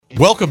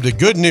Welcome to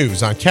Good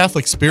News on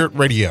Catholic Spirit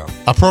Radio,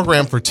 a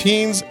program for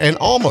teens and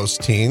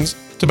almost teens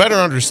to better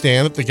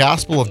understand that the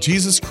gospel of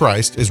Jesus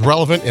Christ is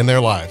relevant in their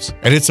lives.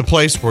 And it's a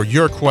place where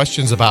your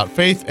questions about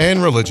faith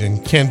and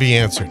religion can be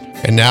answered.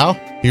 And now,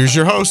 here's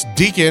your host,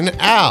 Deacon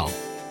Al.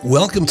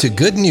 Welcome to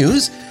Good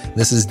News.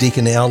 This is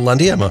Deacon Al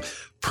Lundy. I'm a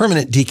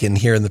permanent deacon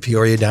here in the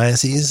Peoria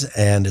Diocese,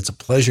 and it's a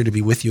pleasure to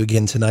be with you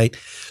again tonight.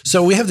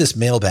 So we have this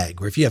mailbag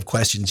where if you have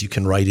questions, you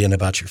can write in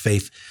about your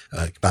faith,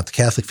 about the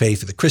Catholic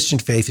faith or the Christian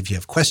faith. If you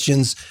have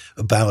questions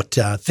about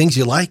things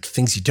you like,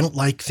 things you don't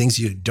like, things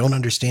you don't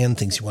understand,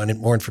 things you want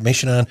more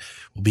information on,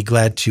 we'll be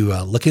glad to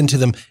look into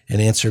them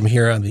and answer them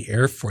here on the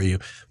air for you.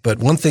 But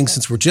one thing,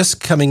 since we're just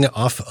coming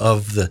off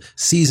of the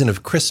season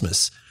of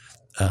Christmas,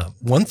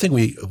 one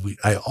thing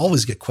I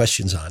always get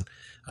questions on,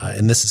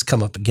 and this has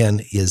come up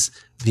again, is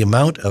the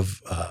amount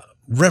of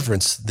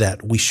reverence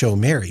that we show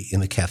Mary in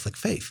the Catholic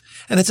faith.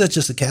 And it's not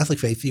just the Catholic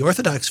faith, the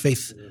Orthodox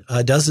faith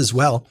does as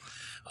well.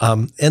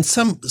 And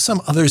some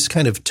others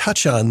kind of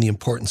touch on the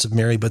importance of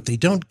Mary, but they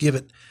don't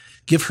give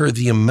her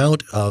the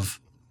amount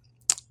of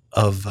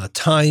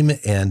time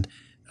and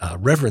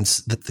reverence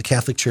that the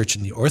Catholic Church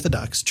and the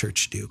Orthodox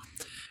Church do.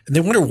 And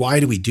they wonder, why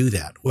do we do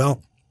that?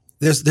 Well,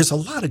 there's a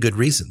lot of good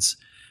reasons.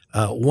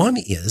 One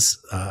is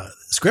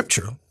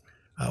scriptural.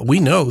 We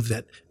know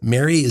that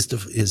Mary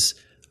is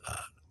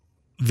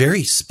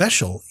very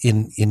special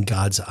in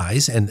God's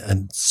eyes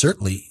and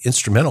certainly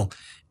instrumental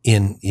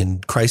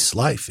in Christ's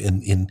life,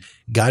 in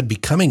God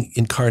becoming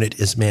incarnate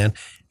as man.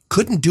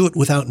 Couldn't do it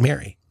without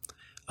Mary.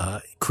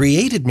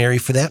 Created Mary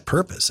for that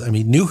purpose. I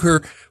mean, knew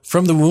her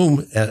from the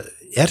womb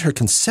at her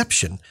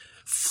conception,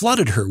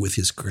 flooded her with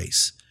his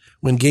grace.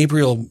 When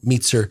Gabriel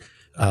meets her,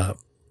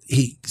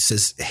 he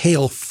says,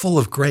 "Hail, full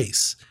of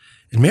grace."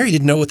 And Mary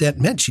didn't know what that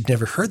meant. She'd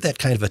never heard that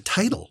kind of a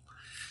title.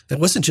 That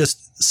wasn't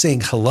just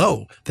saying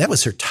hello. That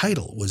was her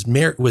title, was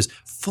Mary, was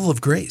full of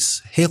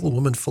grace. Hail,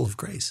 woman full of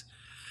grace.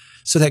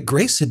 So that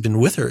grace had been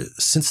with her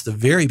since the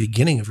very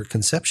beginning of her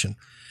conception.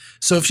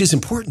 So if she's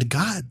important to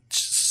God,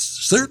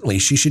 certainly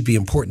she should be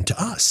important to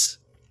us.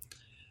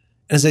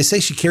 And as I say,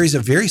 she carries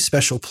a very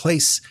special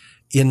place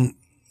in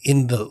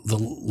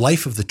the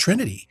life of the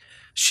Trinity.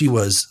 She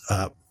was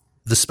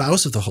the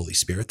spouse of the Holy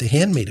Spirit, the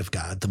handmaid of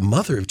God, the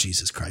mother of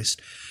Jesus Christ.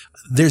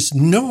 There's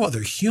no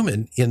other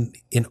human in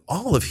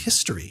all of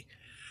history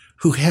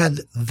who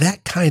had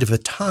that kind of a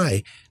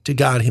tie to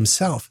God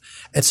himself.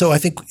 And so I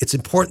think it's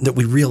important that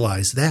we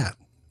realize that.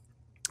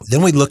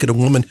 Then we look at a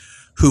woman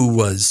who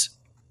was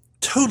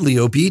totally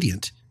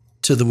obedient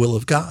to the will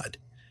of God.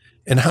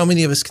 And how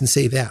many of us can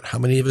say that? How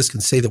many of us can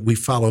say that we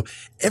follow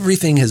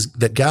everything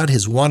that God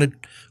has wanted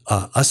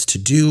us to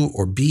do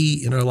or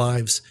be in our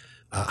lives?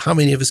 How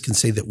many of us can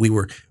say that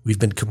we've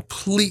been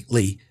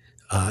completely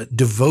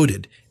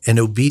devoted and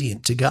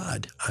obedient to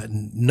God?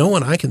 No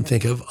one I can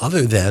think of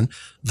other than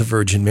the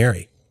Virgin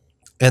Mary.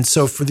 And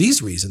so for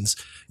these reasons,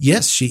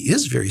 yes, she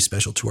is very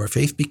special to our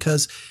faith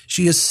because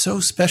she is so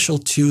special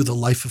to the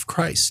life of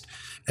Christ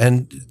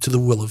and to the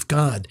will of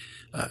God.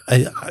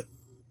 I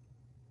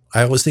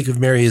always think of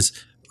Mary as,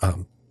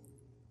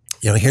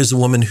 here's a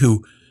woman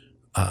who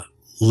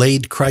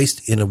laid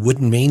Christ in a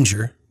wooden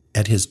manger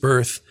at his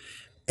birth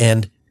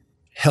and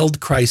held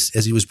Christ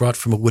as he was brought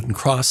from a wooden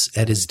cross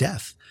at his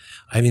death.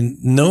 I mean,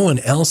 no one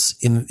else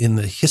in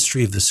the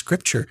history of the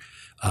scripture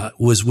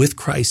was with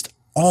Christ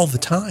all the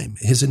time.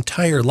 His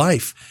entire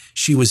life,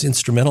 she was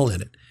instrumental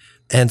in it.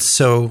 And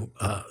so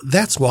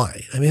that's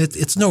why. I mean,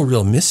 it's no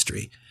real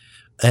mystery.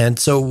 And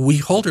so we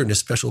hold her in a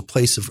special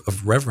place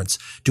of reverence.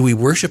 Do we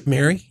worship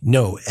Mary?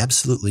 No,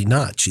 absolutely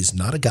not. She's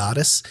not a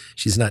goddess.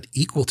 She's not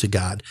equal to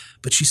God,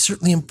 but she's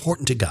certainly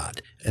important to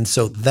God. And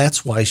so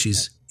that's why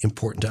she's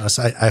important to us.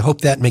 I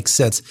hope that makes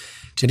sense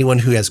to anyone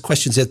who has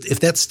questions. If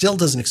that still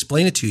doesn't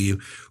explain it to you,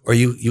 or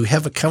you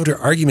have a counter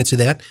argument to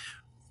that,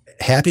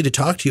 happy to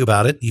talk to you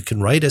about it. You can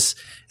write us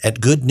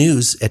at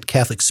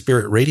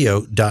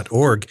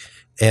goodnews@catholicspiritradio.org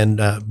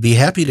and be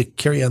happy to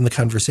carry on the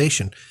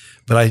conversation.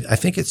 But I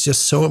think it's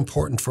just so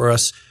important for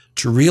us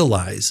to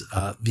realize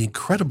the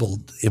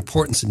incredible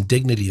importance and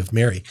dignity of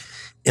Mary.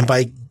 And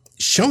by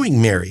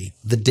showing Mary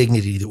the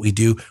dignity that we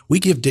do, we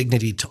give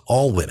dignity to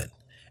all women,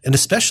 and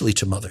especially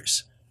to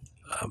mothers.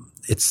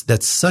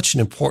 That's such an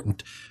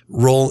important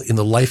role in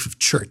the life of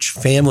church.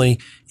 Family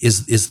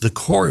is the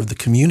core of the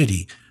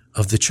community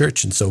of the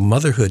church. And so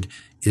motherhood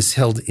is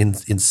held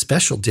in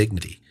special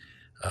dignity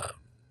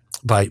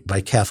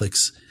by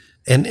Catholics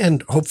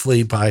and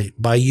hopefully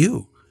by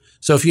you.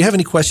 So if you have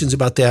any questions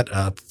about that,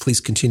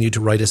 please continue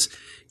to write us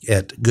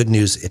at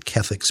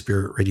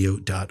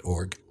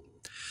goodnews@catholicspiritradio.org.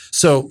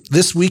 So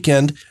this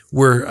weekend,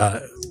 we're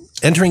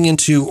entering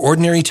into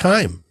ordinary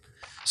time.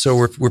 So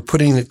we're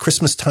putting the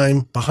Christmas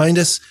time behind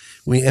us.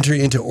 We enter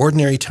into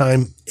ordinary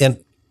time.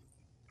 And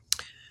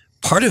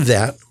part of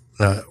that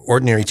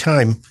ordinary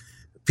time,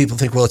 people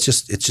think, well, it's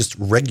just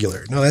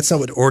regular. No, that's not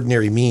what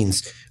ordinary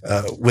means.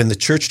 When the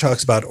church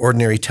talks about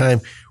ordinary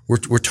time,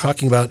 we're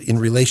talking about in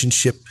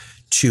relationship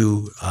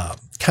to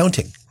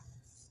counting.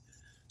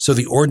 So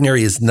the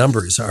ordinary is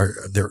numbers.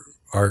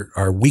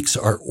 Our weeks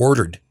are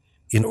ordered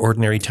in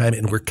ordinary time,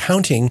 and we're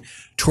counting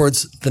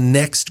towards the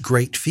next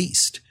great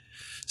feast.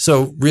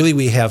 So really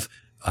we have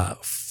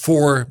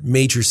 4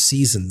 major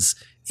seasons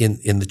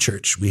in the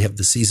church. We have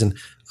the season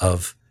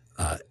of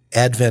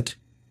Advent,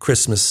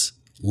 Christmas,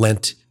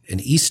 Lent,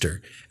 and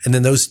Easter. And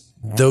then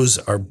those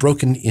are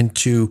broken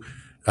into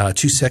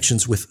 2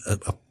 sections with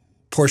a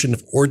portion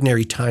of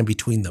ordinary time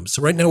between them.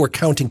 So right now we're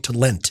counting to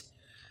Lent.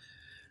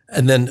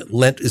 And then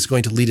Lent is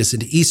going to lead us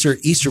into Easter.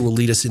 Easter will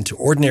lead us into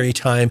ordinary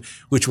time,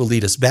 which will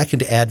lead us back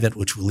into Advent,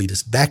 which will lead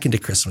us back into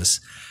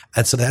Christmas.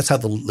 And so that's how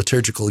the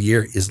liturgical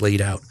year is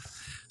laid out.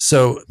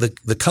 So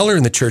the color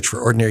in the church for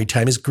ordinary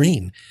time is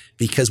green,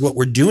 because what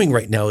we're doing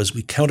right now as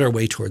we count our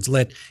way towards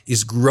Lent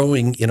is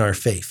growing in our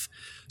faith.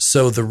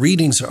 So the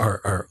readings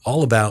are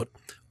all about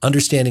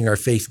understanding our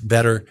faith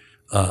better,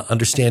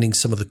 understanding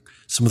some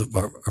of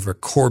our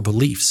core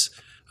beliefs,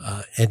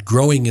 and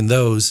growing in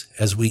those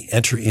as we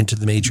enter into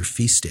the major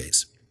feast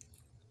days.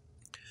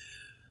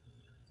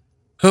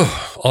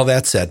 All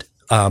that said,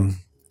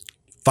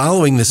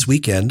 following this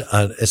weekend,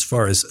 as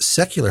far as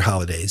secular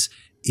holidays,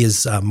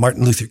 is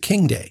Martin Luther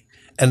King Day.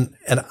 And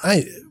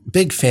I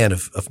big fan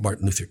of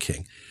Martin Luther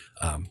King.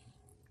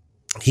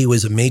 He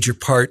was a major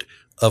part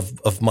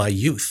of my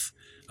youth.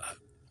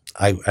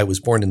 I was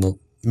born in the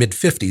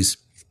mid-50s.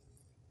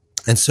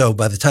 And so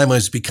by the time I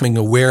was becoming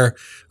aware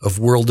of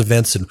world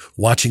events and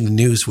watching the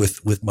news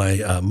with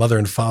my mother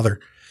and father,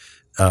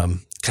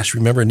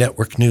 remember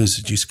network news?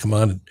 It used to come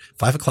on at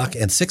 5 o'clock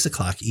and 6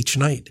 o'clock each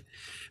night.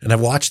 And I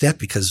watched that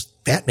because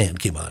Batman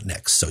came on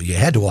next. So you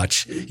had to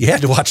watch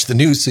the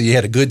news. So you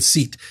had a good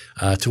seat,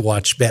 to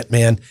watch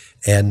Batman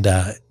and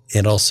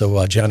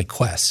also Johnny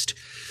Quest.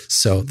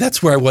 So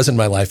that's where I was in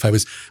my life. I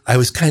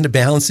was kind of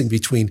balancing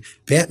between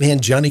Batman,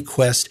 Johnny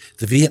Quest,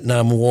 the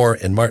Vietnam War,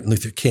 and Martin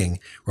Luther King.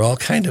 We're all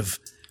kind of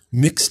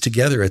mixed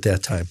together at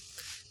that time.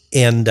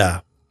 And,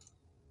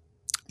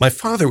 my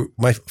father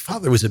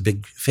was a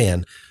big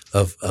fan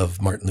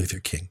of Martin Luther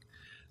King.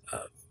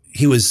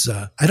 He was,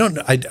 I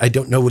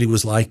don't know what he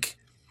was like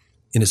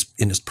in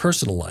his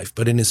personal life,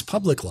 but in his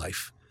public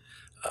life,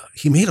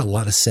 he made a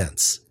lot of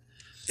sense,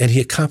 and he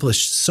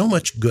accomplished so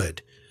much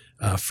good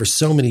for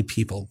so many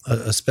people,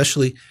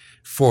 especially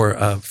for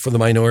the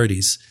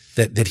minorities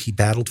that he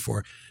battled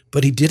for.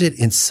 But he did it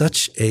in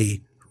such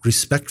a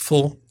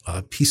respectful,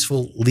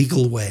 peaceful,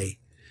 legal way,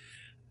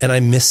 and I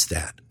miss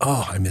that.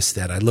 Oh, I miss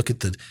that. I look at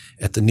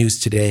the news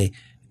today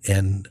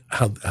and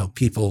how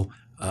people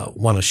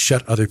want to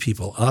shut other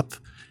people up.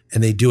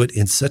 And they do it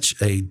in such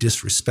a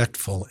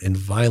disrespectful and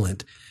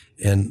violent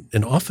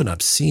and often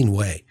obscene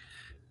way.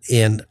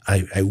 And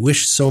I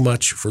wish so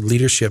much for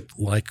leadership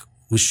like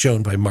was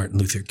shown by Martin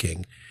Luther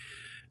King.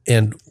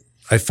 And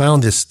I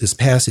found this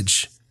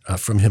passage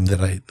from him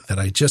that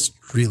I just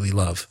really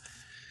love.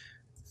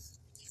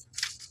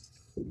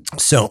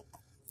 So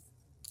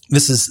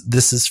this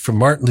is from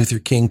Martin Luther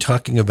King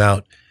talking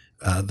about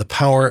the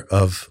power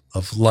of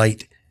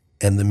light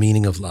and the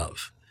meaning of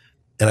love.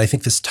 And I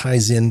think this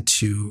ties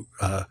into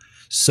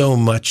so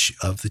much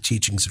of the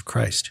teachings of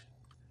Christ.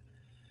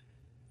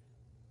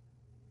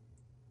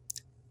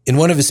 In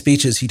one of his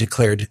speeches, he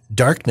declared,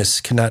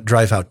 "Darkness cannot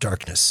drive out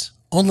darkness.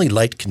 Only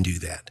light can do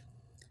that.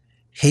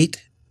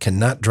 Hate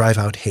cannot drive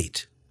out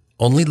hate.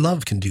 Only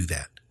love can do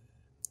that."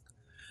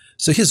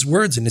 So his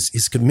words and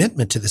his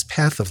commitment to this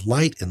path of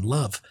light and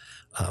love,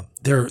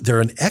 they're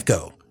an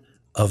echo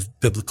of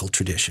biblical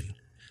tradition.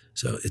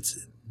 So it's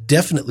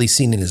definitely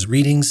seen in his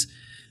readings.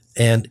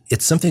 And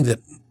it's something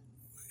that,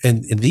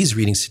 in these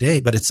readings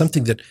today, but it's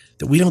something that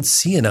we don't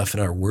see enough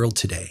in our world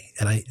today.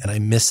 And I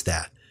miss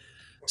that.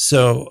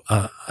 So,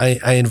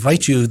 I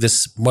invite you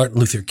this Martin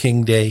Luther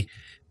King Day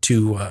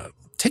to,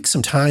 take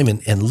some time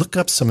and look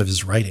up some of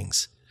his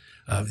writings.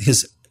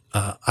 His,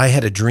 I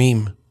Had a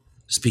Dream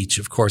speech,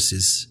 of course,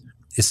 is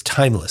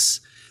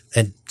timeless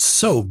and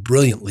so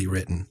brilliantly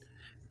written.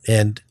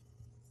 And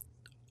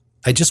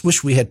I just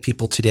wish we had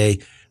people today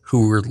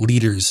who were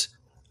leaders,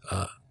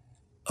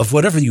 of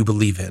whatever you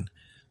believe in,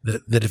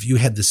 that if you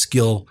had the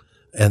skill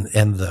and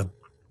the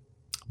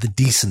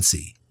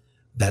decency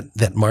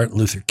that Martin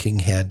Luther King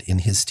had in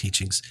his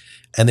teachings,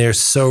 and they're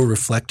so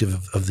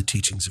reflective of the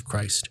teachings of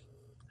Christ.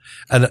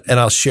 And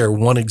I'll share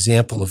one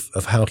example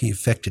of how he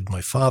affected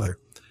my father.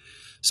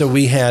 So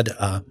we had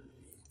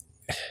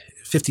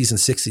 50s and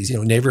 60s,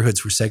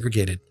 neighborhoods were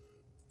segregated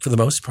for the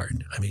most part.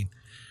 I mean,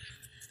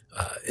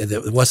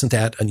 it wasn't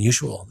that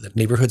unusual that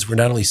neighborhoods were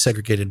not only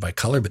segregated by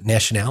color, but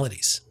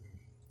nationalities.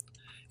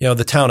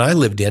 The town I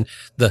lived in,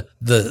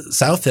 the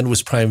south end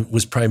was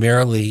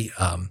primarily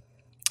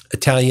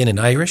Italian and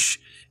Irish,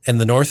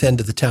 and the north end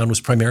of the town was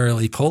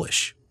primarily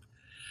Polish.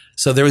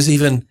 So there was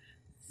even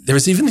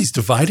these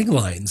dividing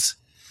lines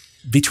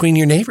between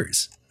your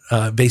neighbors,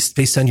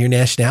 based on your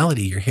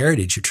nationality, your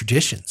heritage, your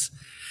traditions.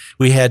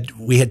 We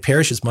had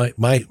parishes.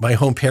 My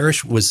home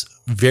parish was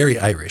very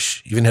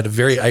Irish, even had a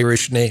very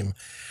Irish name,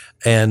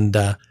 and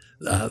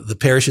the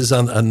parishes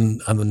on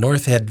the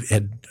north had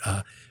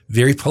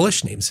very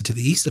Polish names, and to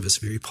the east of us,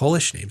 very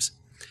Polish names.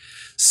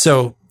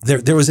 So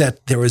there was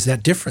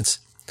that difference.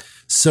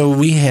 So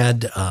we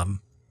had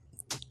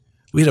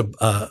we had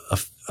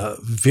a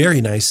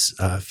very nice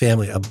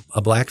family,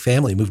 a black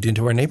family moved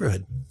into our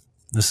neighborhood.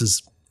 This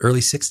is early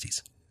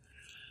 60s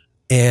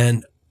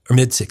or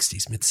mid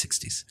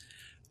 60s.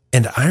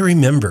 And I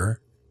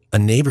remember a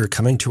neighbor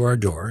coming to our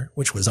door,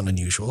 which was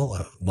unusual.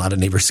 A lot of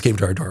neighbors came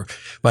to our door.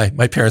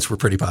 My parents were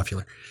pretty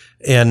popular.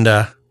 And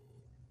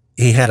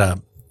he had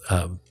a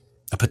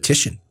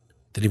petition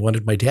that he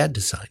wanted my dad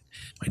to sign.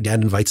 My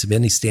dad invites him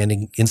in. He's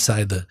standing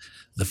inside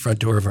the front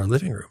door of our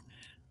living room.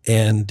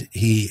 And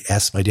he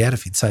asked my dad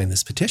if he'd sign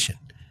this petition.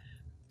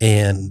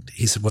 And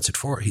he said, "What's it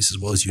for?" He says,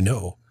 "Well, as you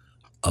know,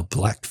 a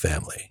black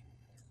family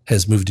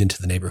has moved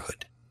into the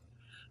neighborhood.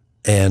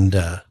 And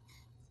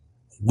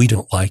we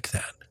don't like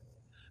that.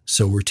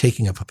 So we're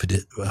taking up a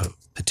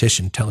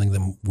petition telling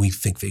them we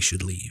think they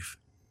should leave."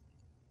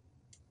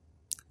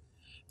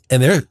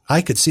 And there,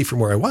 I could see from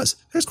where I was,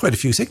 there's quite a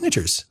few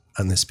signatures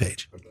on this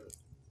page.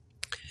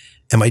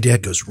 And my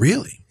dad goes,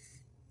 "Really?"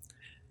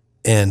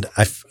 And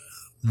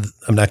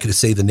I'm not going to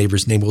say the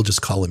neighbor's name. We'll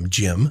just call him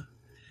Jim.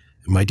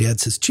 And my dad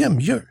says,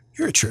 "Jim, you're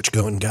a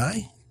church-going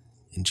guy?"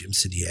 And Jim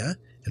said, "Yeah."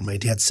 And my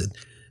dad said,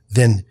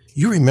 "Then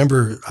you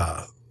remember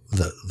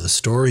the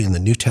story in the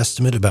New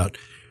Testament about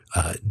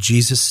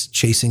Jesus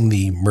chasing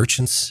the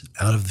merchants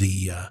out of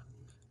the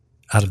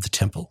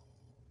temple?"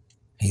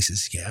 And he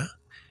says, "Yeah."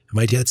 And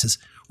my dad says,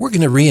 "We're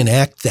going to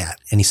reenact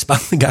that." And he spun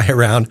the guy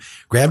around,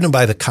 grabbed him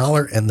by the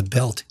collar and the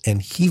belt,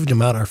 and heaved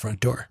him out our front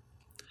door.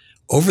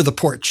 Over the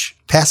porch,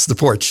 past the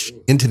porch,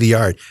 into the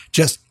yard.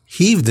 Just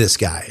heaved this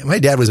guy. And my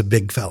dad was a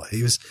big fella.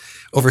 He was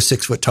over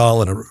 6 foot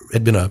tall and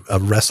had been a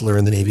wrestler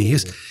in the Navy.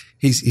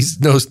 He's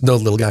no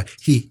little guy.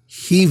 He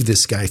heaved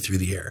this guy through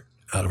the air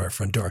out of our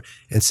front door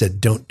and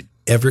said, "Don't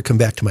ever come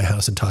back to my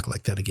house and talk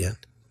like that again."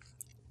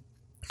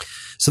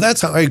 So that's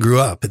how I grew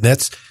up. And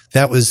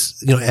that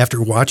was, after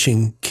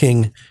watching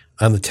King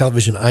on the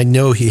television, I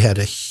know he had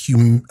a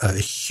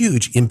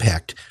huge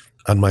impact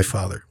on my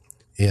father.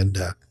 And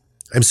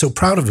I'm so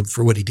proud of him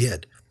for what he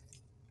did.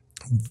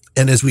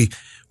 And as we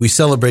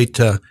celebrate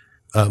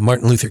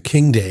Martin Luther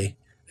King Day,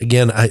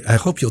 again, I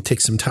hope you'll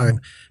take some time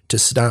to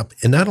stop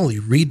and not only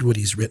read what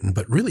he's written,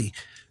 but really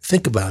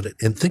think about it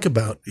and think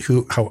about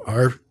how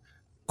our,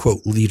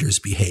 quote, leaders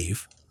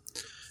behave.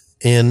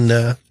 And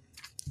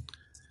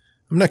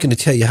I'm not going to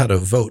tell you how to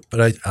vote,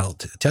 but I'll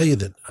tell you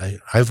that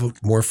I vote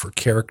more for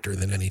character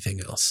than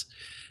anything else.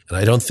 And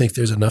I don't think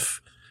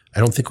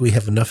we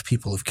have enough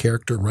people of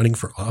character running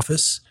for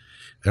office.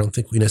 I don't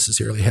think we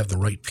necessarily have the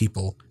right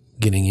people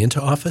getting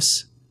into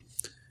office.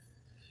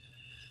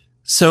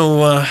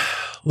 So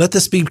let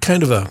this be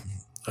kind of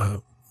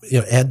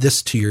add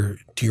this to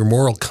your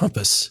moral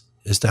compass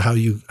as to how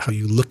you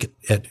look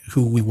at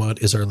who we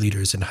want as our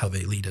leaders and how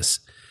they lead us.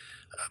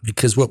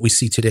 Because what we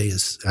see today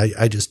is,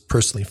 I just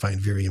personally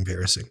find very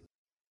embarrassing.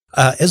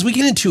 As we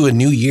get into a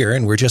new year,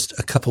 and we're just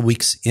a couple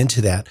weeks into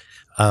that,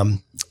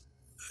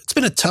 it's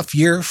been a tough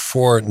year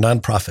for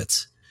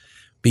nonprofits.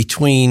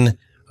 Between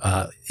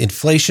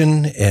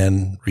inflation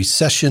and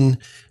recession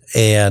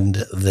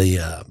and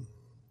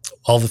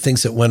all the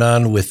things that went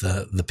on with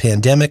the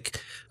pandemic,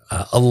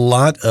 a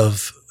lot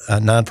of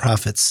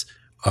nonprofits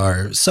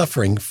are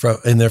suffering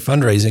in their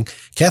fundraising.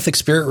 Catholic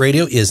Spirit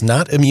Radio is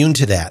not immune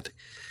to that.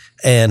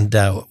 And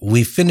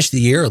we finished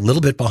the year a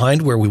little bit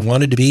behind where we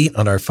wanted to be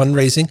on our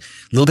fundraising, a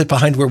little bit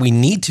behind where we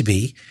need to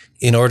be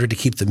in order to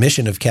keep the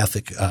mission of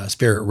Catholic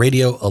Spirit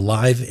Radio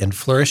alive and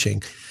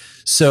flourishing.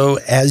 So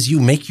as you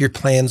make your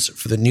plans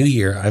for the new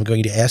year, I'm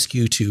going to ask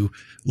you to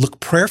look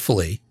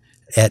prayerfully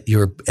at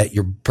your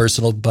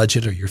personal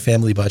budget or your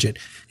family budget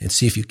and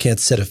see if you can't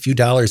set a few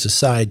dollars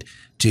aside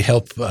to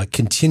help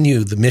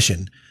continue the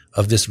mission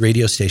of this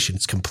radio station.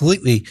 It's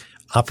completely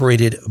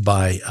operated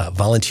by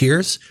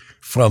volunteers,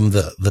 from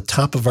the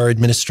top of our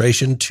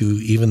administration to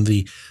even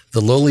the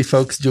lowly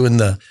folks doing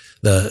the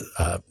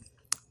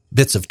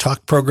bits of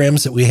talk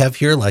programs that we have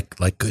here,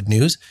 like Good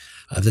News.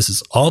 This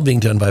is all being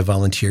done by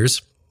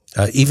volunteers.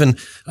 Even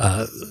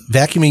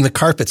vacuuming the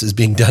carpets is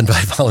being done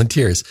by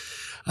volunteers.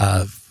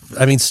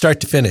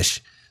 Start to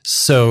finish.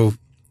 So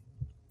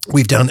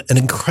we've done an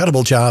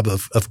incredible job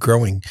of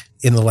growing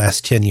in the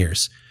last 10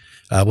 years.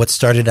 What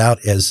started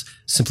out as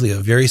simply a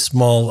very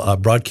small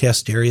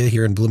broadcast area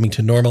here in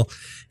Bloomington Normal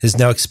has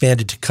now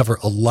expanded to cover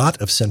a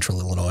lot of central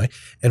Illinois,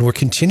 and we're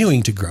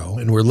continuing to grow,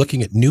 and we're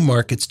looking at new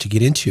markets to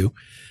get into.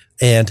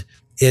 And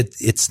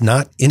it's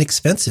not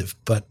inexpensive,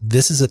 but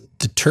this is a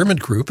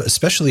determined group,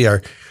 especially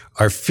our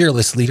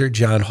fearless leader,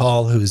 John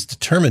Hall, who is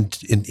determined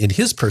in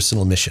his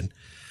personal mission,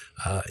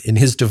 in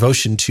his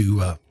devotion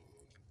to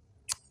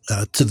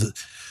the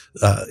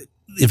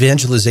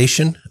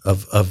evangelization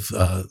of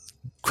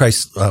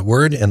Christ's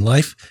word and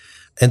life.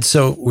 And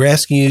so we're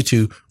asking you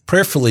to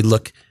prayerfully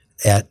look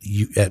at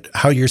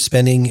how you're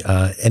spending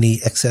any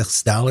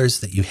excess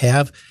dollars that you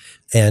have.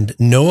 And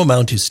no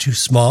amount is too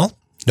small.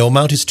 No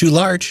amount is too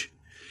large,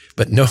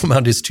 but no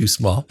amount is too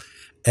small.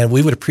 And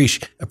we would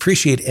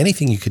appreciate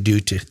anything you could do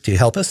to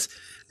help us.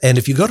 And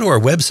if you go to our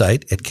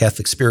website at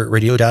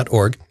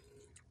CatholicSpiritRadio.org,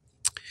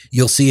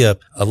 you'll see a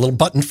little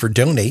button for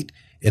donate.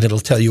 and it'll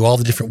tell you all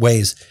the different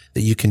ways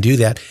that you can do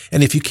that.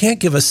 And if you can't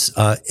give us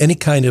any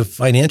kind of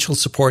financial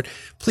support,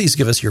 please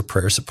give us your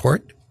prayer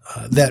support.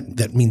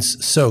 That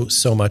means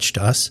so much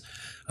to us.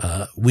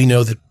 We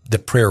know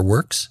that prayer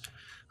works.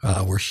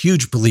 We're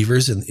huge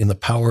believers in the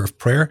power of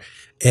prayer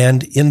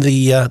and in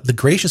the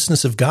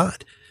graciousness of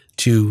God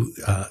to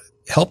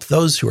help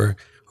those who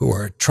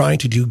are trying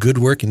to do good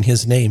work in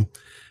His name.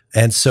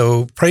 And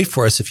so pray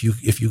for us if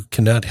you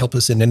cannot help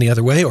us in any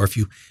other way, or if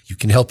you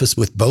can help us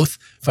with both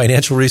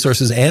financial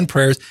resources and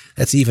prayers,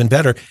 that's even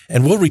better.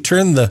 And we'll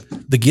return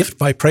the gift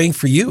by praying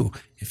for you.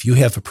 If you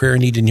have a prayer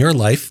need in your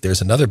life,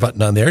 there's another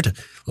button on there to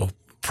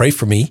pray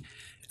for me.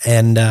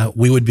 And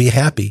we would be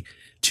happy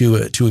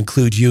to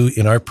include you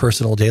in our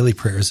personal daily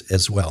prayers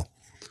as well.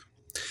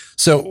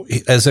 So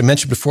as I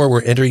mentioned before,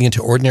 we're entering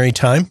into ordinary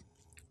time.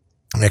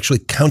 I'm actually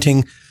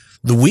counting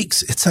the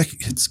weeks. It's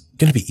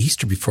going to be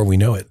Easter before we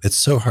know it. It's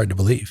so hard to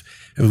believe.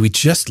 I mean, we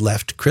just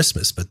left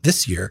Christmas, but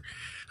this year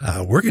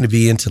we're going to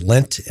be into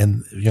Lent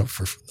and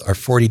for our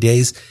 40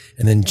 days,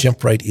 and then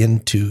jump right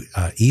into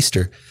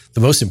Easter,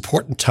 the most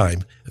important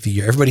time of the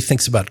year. Everybody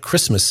thinks about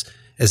Christmas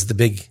as the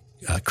big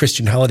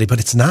Christian holiday, but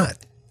it's not.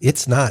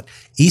 It's not.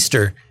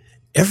 Easter,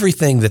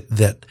 everything that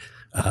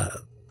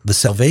the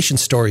salvation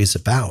story is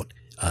about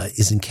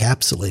is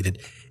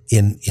encapsulated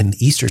in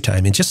Easter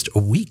time in just a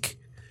week.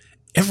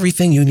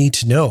 Everything you need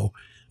to know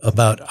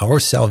about our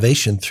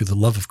salvation through the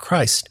love of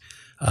Christ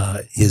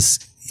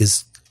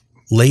is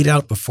laid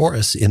out before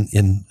us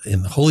in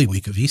the Holy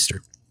Week of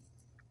Easter.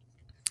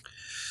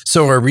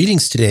 So our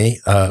readings today,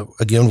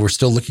 again, we're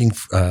still reading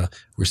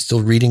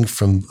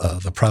from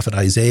the prophet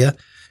Isaiah.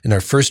 In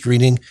our first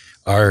reading,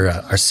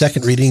 our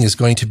second reading is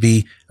going to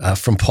be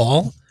from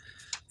Paul,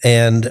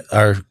 and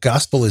our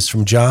gospel is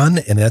from John,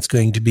 and that's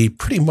going to be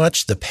pretty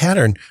much the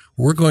pattern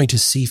we're going to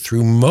see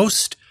through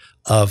most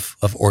of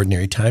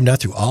ordinary time,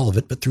 not through all of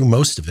it, but through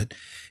most of it.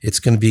 It's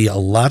going to be a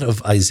lot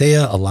of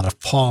Isaiah, a lot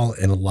of Paul,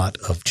 and a lot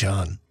of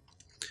John.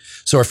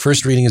 So our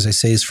first reading, as I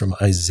say, is from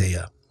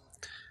Isaiah.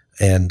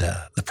 And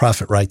the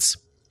prophet writes,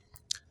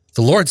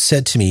 "The Lord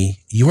said to me,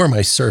 'You are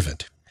my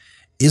servant,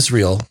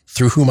 Israel,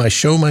 through whom I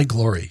show my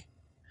glory.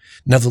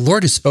 Now the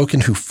Lord has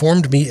spoken, who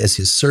formed me as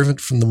his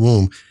servant from the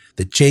womb,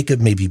 that Jacob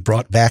may be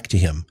brought back to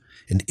him,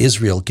 and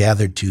Israel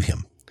gathered to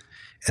him.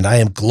 And I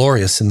am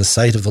glorious in the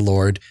sight of the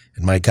Lord,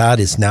 and my God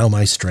is now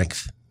my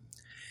strength.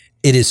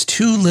 It is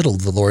too little,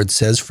 the Lord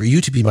says, for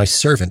you to be my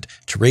servant,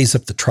 to raise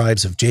up the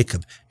tribes of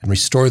Jacob and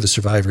restore the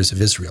survivors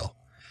of Israel.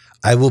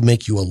 I will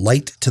make you a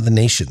light to the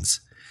nations,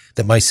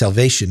 that my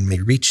salvation may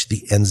reach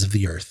the ends of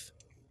the earth.'"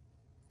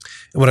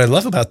 And what I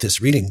love about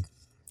this reading,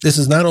 this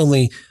is not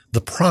only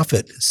the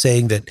prophet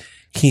saying that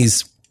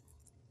he's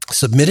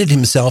submitted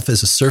himself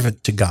as a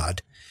servant to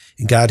God,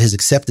 and God has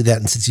accepted that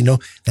and says,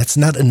 that's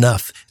not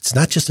enough. It's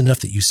not just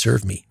enough that you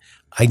serve me.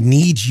 I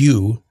need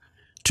you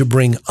to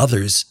bring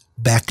others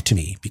back to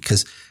me,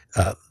 because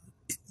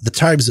the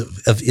tribes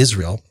of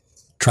Israel,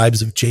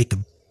 tribes of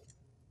Jacob,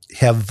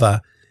 have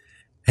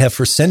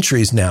for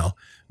centuries now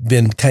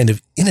been kind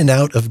of in and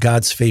out of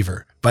God's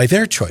favor by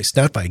their choice,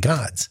 not by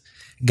God's.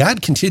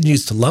 God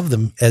continues to love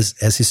them as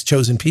his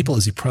chosen people,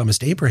 as he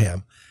promised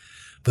Abraham.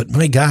 But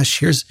my gosh,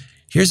 here's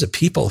a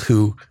people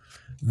who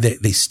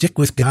they stick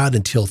with God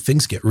until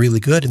things get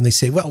really good, and they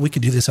say, well, we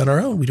can do this on our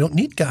own. We don't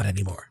need God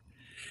anymore.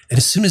 And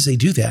as soon as they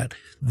do that,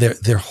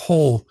 their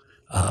whole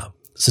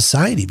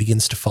society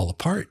begins to fall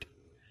apart.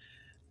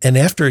 And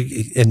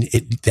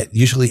that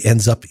usually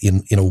ends up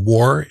in a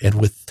war,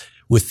 and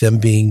with them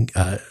being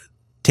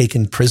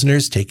taken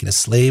prisoners, taken as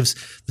slaves.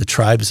 The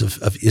tribes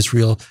of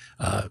Israel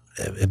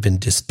have been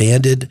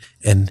disbanded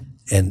and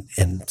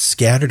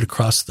scattered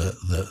across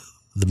the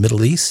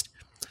Middle East.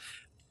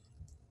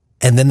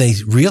 And then they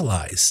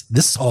realize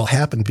this all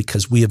happened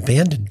because we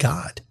abandoned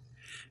God.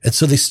 And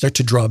so they start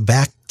to draw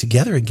back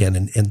together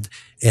again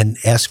and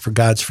ask for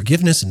God's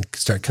forgiveness and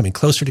start coming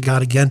closer to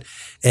God again.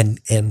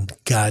 And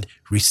God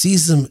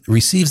receives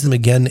them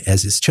again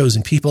as his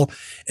chosen people,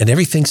 and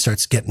everything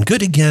starts getting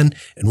good again.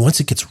 And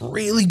once it gets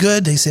really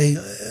good, they say,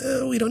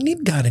 we don't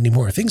need God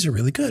anymore. Things are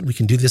really good. We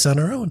can do this on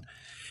our own.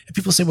 And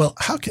people say, well,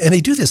 and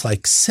they do this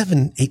like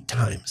 7-8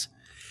 times.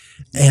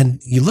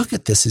 And you look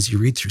at this as you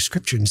read through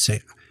scripture and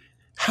say,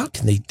 how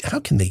can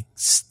they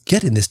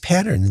get in this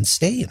pattern and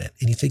stay in it?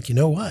 And you think, you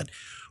know what?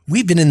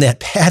 We've been in that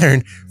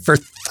pattern for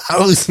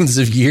thousands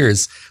of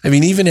years. I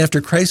mean, even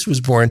after Christ was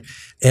born,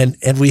 and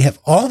we have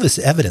all this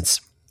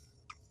evidence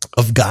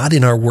of God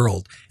in our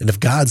world and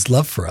of God's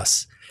love for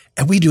us.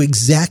 And we do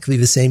exactly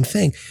the same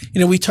thing.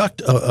 We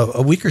talked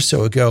a week or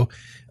so ago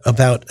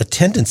about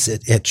attendance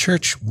at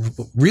church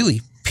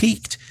really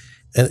peaked,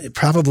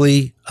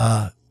 probably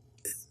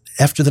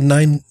after the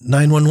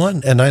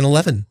 9/11 and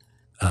 9/11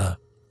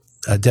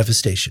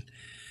 devastation.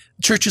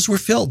 Churches were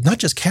filled, not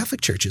just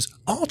Catholic churches.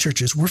 All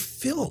churches were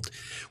filled.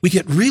 We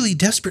get really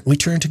desperate and we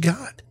turn to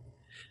God.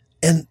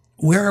 And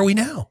where are we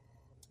now?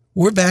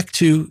 We're back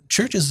to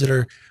churches that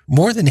are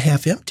more than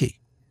half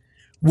empty.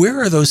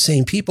 Where are those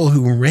same people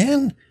who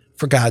ran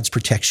for God's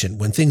protection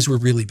when things were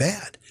really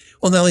bad?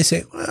 Well, now they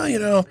say,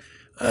 well,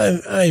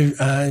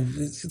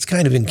 it's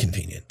kind of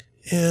inconvenient.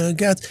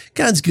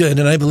 God's good,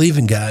 and I believe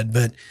in God,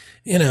 but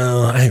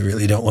I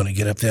really don't want to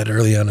get up that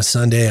early on a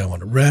Sunday. I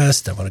want to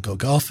rest. I want to go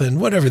golfing,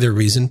 whatever their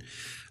reason.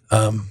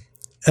 And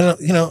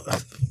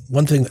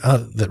one thing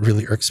that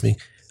really irks me,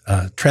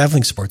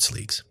 traveling sports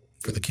leagues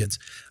for the kids.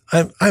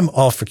 I'm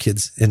all for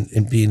kids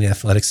in being in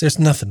athletics. There's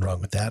nothing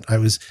wrong with that. I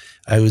was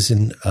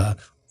in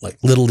like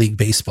little league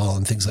baseball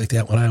and things like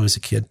that when I was a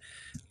kid.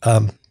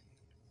 But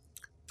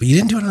you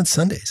didn't do it on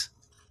Sundays.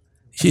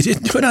 You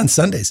didn't do it on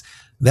Sundays.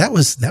 That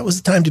was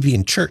the time to be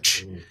in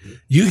church. Mm-hmm.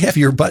 You have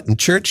your butt in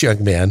church,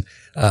 young man.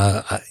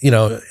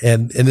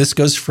 And this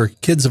goes for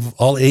kids of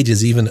all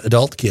ages, even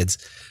adult kids.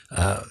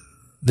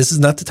 This is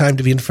not the time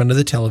to be in front of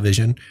the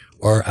television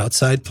or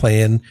outside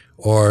playing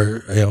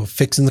or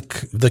fixing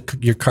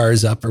your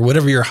cars up or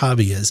whatever your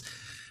hobby is.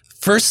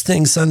 First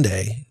thing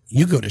Sunday,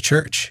 you go to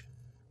church,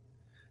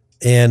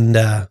 and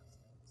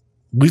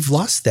we've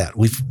lost that.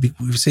 We've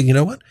said, you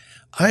know what?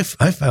 I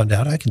found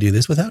out I can do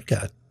this without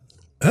God.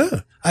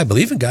 I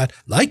believe in God,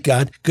 like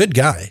God, good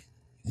guy,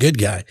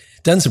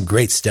 done some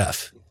great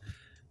stuff,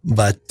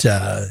 but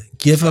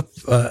give up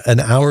an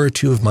hour or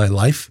two of my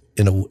life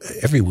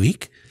every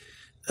week.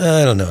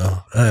 I don't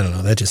know.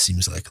 That just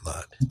seems like a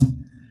lot.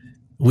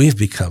 We've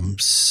become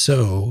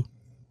so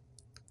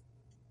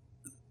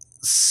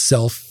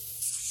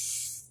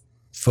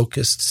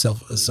self-focused,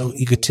 so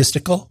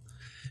egotistical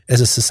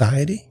as a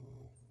society.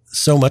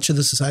 So much of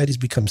the society has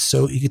become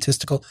so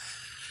egotistical.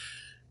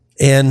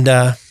 And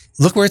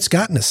look where it's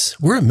gotten us.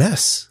 We're a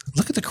mess.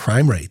 Look at the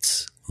crime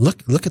rates.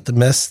 Look at the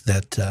mess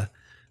that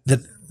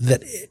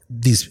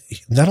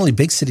these not only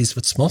big cities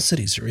but small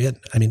cities are in.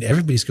 I mean,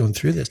 everybody's going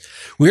through this.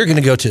 We're going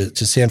to go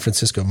to San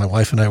Francisco. My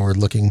wife and I were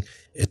looking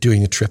at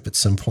doing a trip at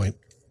some point.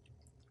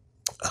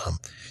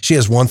 She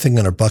has one thing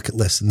on her bucket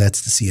list, and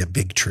that's to see a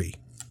big tree.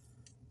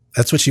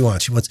 That's what she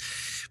wants.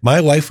 My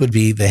wife would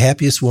be the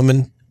happiest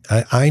woman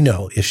I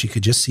know if she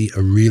could just see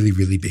a really,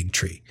 really big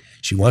tree.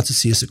 She wants to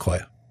see a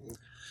sequoia.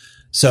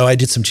 So I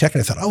did some checking.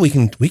 I thought, we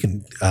can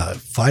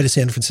fly to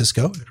San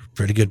Francisco at a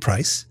pretty good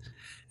price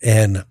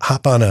and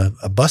hop on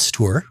a bus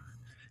tour,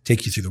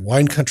 take you through the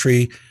wine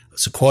country.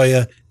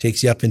 Sequoia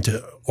takes you up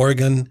into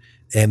Oregon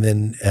and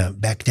then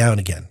back down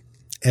again.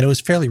 And it was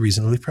fairly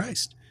reasonably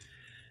priced.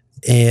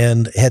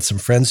 And I had some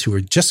friends who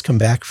had just come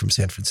back from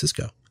San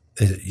Francisco.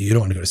 You don't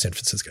want to go to San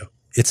Francisco.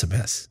 It's a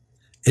mess.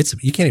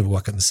 You can't even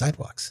walk on the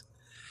sidewalks.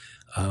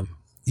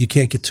 You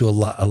can't get to a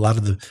lot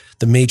of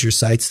the major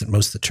sites that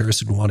most of the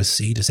tourists would want to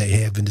see to say,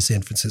 hey, I've been to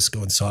San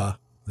Francisco and saw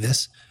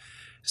this.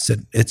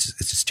 Said it's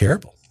just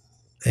terrible.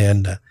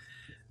 And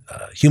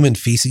human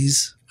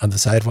feces on the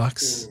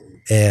sidewalks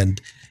and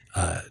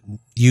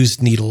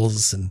used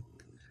needles and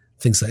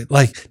things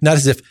like not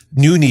as if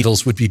new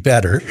needles would be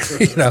better.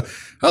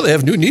 They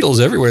have new needles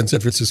everywhere in San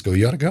Francisco.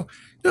 You ought to go.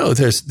 No,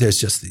 there's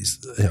just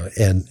these,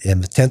 and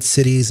the tent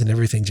cities and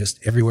everything just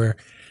everywhere.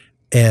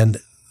 And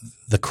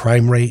the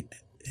crime rate,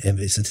 and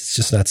it's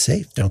just not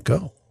safe. Don't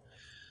go.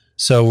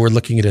 So we're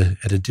looking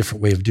at a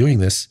different way of doing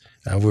this,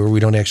 where we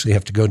don't actually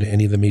have to go to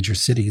any of the major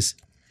cities,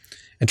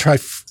 and try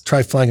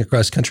flying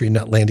across country and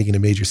not landing in a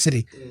major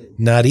city.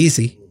 Not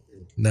easy.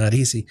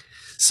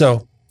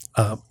 So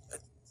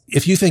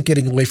if you think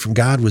getting away from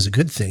God was a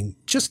good thing,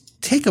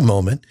 just take a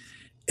moment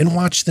and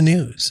watch the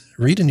news.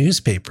 Read a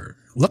newspaper.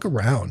 Look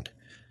around.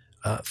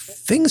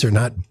 Things are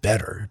not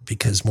better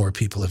because more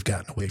people have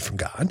gotten away from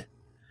God.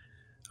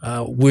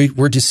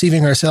 We're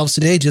deceiving ourselves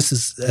today, just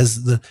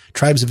as the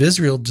tribes of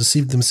Israel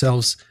deceived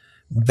themselves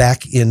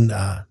back in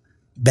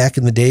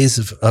the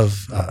days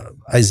of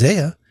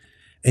Isaiah.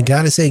 And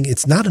God is saying,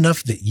 it's not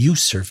enough that you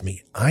serve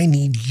me. I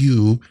need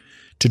you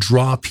to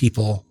draw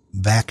people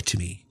back to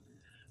me.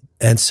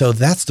 And so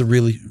that's the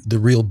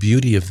real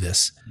beauty of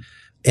this.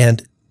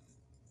 And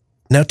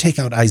now take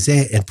out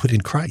Isaiah and put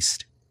in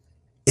Christ.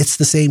 It's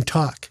the same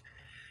talk.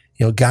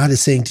 God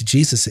is saying to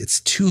Jesus,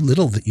 it's too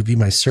little that you be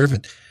my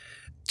servant.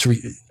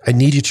 I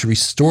need you to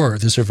restore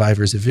the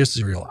survivors of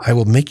Israel. I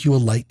will make you a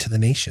light to the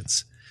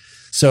nations.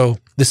 So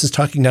this is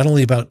talking not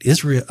only about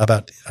Israel,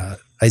 about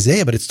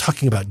Isaiah, but it's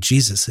talking about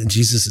Jesus and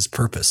Jesus'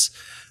 purpose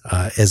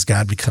as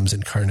God becomes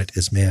incarnate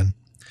as man.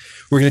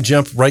 We're going to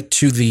jump right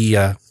to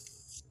the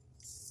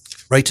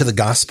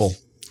gospel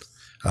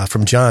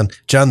from John.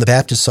 John the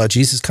Baptist saw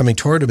Jesus coming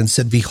toward him and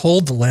said,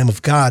 "Behold, the Lamb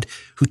of God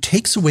who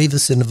takes away the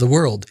sin of the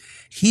world.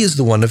 He is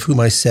the one of whom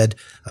I said,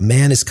 a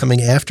man is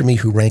coming after me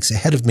who ranks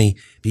ahead of me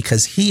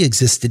because he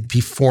existed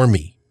before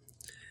me.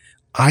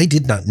 I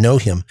did not know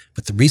him,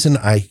 but the reason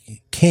I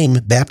came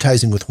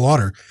baptizing with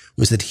water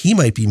was that he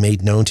might be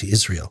made known to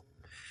Israel."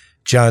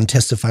 John,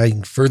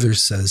 testifying further,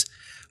 says,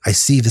 "I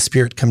see the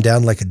Spirit come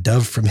down like a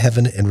dove from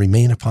heaven and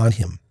remain upon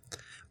him.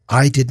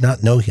 I did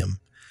not know him,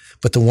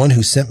 but the one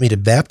who sent me to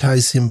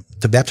baptize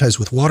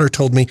with water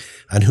told me,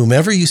 on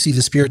whomever you see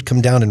the Spirit come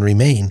down and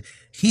remain,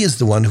 he is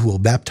the one who will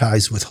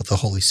baptize with the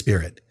Holy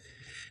Spirit.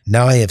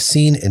 Now I have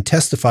seen and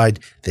testified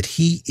that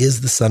he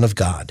is the Son of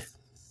God."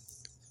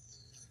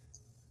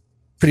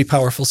 Pretty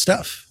powerful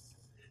stuff.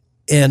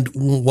 And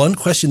one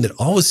question that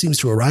always seems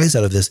to arise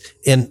out of this,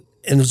 and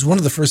it was one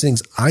of the first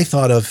things I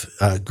thought of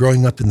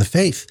growing up in the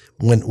faith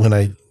when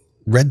I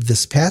read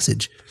this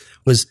passage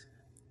was,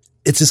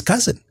 it's his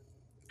cousin.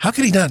 How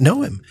could he not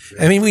know him?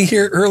 I mean, we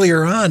hear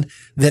earlier on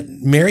that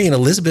Mary and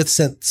Elizabeth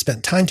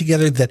spent time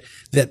together,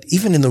 that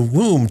even in the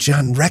womb,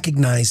 John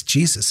recognized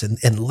Jesus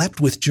and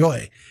leapt with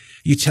joy.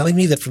 You telling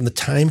me that from the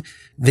time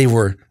they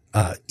were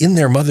in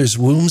their mother's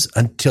wombs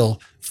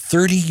until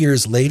 30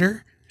 years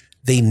later,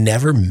 they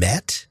never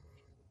met?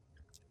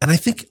 And I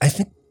think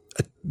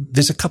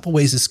there's a couple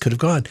ways this could have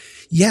gone.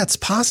 Yeah, it's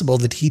possible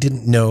that he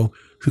didn't know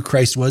who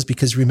Christ was,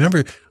 because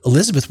remember,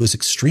 Elizabeth was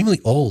extremely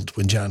old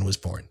when John was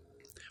born.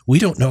 We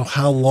don't know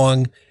how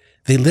long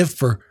they lived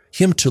for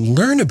him to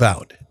learn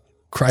about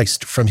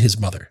Christ from his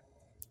mother.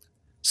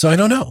 So I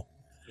don't know.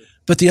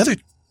 But the other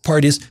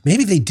part is,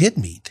 maybe they did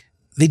meet.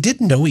 They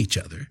did know each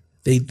other.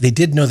 They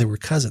did know they were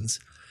cousins.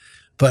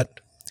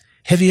 But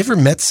have you ever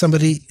met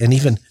somebody and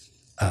even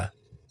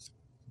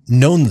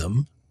known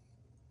them,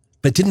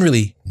 but didn't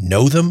really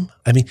know them?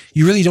 I mean,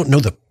 you really don't know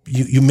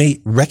you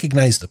may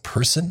recognize the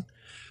person,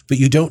 but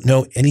you don't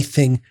know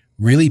anything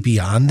really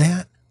beyond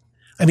that.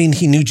 I mean,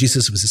 he knew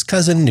Jesus was his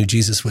cousin, knew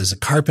Jesus was a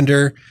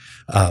carpenter.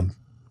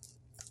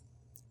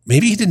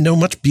 Maybe he didn't know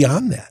much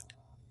beyond that.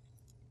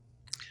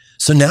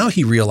 So now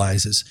he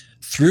realizes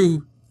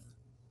through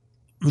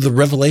the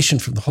revelation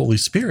from the Holy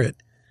Spirit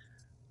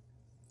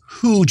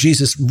who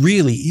Jesus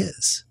really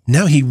is.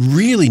 Now he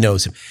really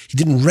knows him. He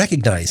didn't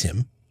recognize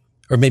him,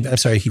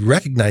 he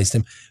recognized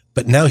him,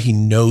 but now he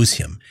knows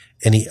him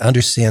and he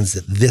understands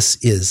that this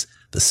is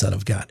the Son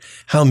of God.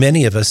 How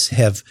many of us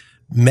have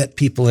met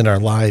people in our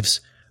lives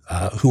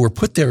who were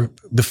put there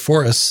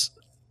before us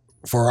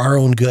for our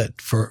own good,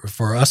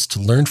 for us to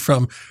learn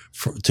from,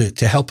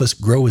 to help us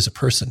grow as a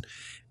person.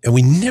 And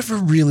we never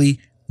really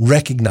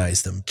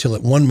recognize them till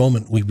at one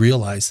moment we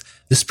realize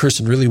this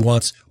person really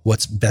wants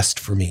what's best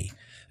for me.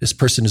 This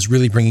person is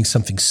really bringing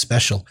something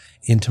special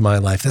into my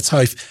life. That's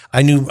how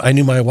I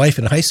knew my wife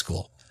in high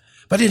school,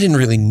 but I didn't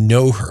really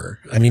know her.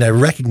 I mean, I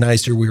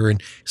recognized her. We were in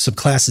some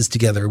classes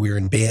together. We were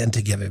in band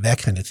together, that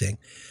kind of thing.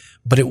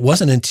 But it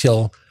wasn't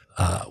until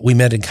we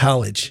met in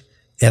college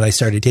and I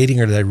started dating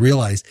her that I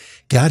realized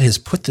God has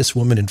put this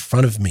woman in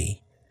front of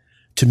me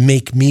to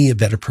make me a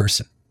better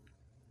person.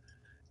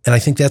 And I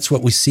think that's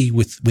what we see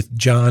with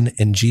John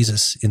and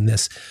Jesus in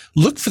this.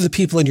 Look for the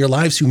people in your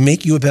lives who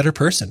make you a better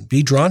person.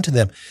 Be drawn to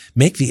them.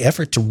 Make the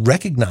effort to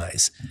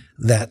recognize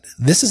that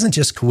this isn't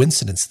just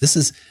coincidence. This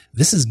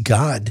is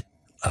God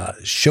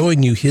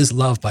showing you his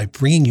love by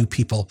bringing you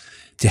people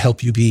to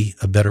help you be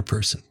a better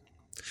person.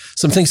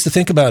 Some things to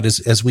think about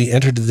as we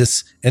enter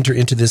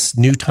into this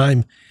new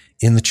time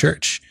in the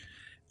church.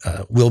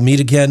 We'll meet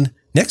again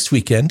next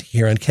weekend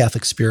here on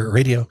Catholic Spirit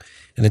Radio.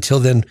 And until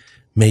then,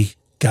 may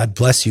God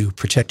bless you,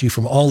 protect you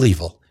from all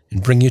evil,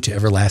 and bring you to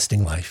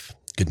everlasting life.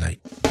 Good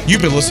night.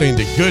 You've been listening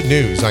to Good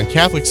News on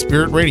Catholic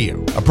Spirit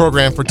Radio, a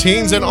program for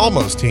teens and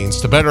almost teens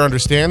to better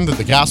understand that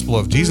the gospel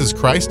of Jesus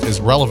Christ is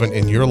relevant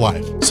in your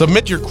life.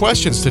 Submit your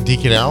questions to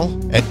Deacon Al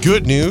at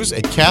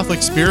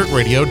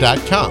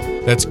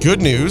goodnews@catholicspiritradio.com. That's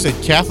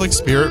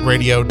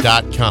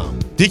goodnews@catholicspiritradio.com.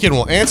 Deacon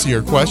will answer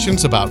your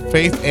questions about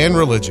faith and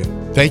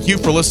religion. Thank you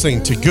for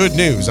listening to Good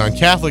News on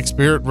Catholic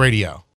Spirit Radio.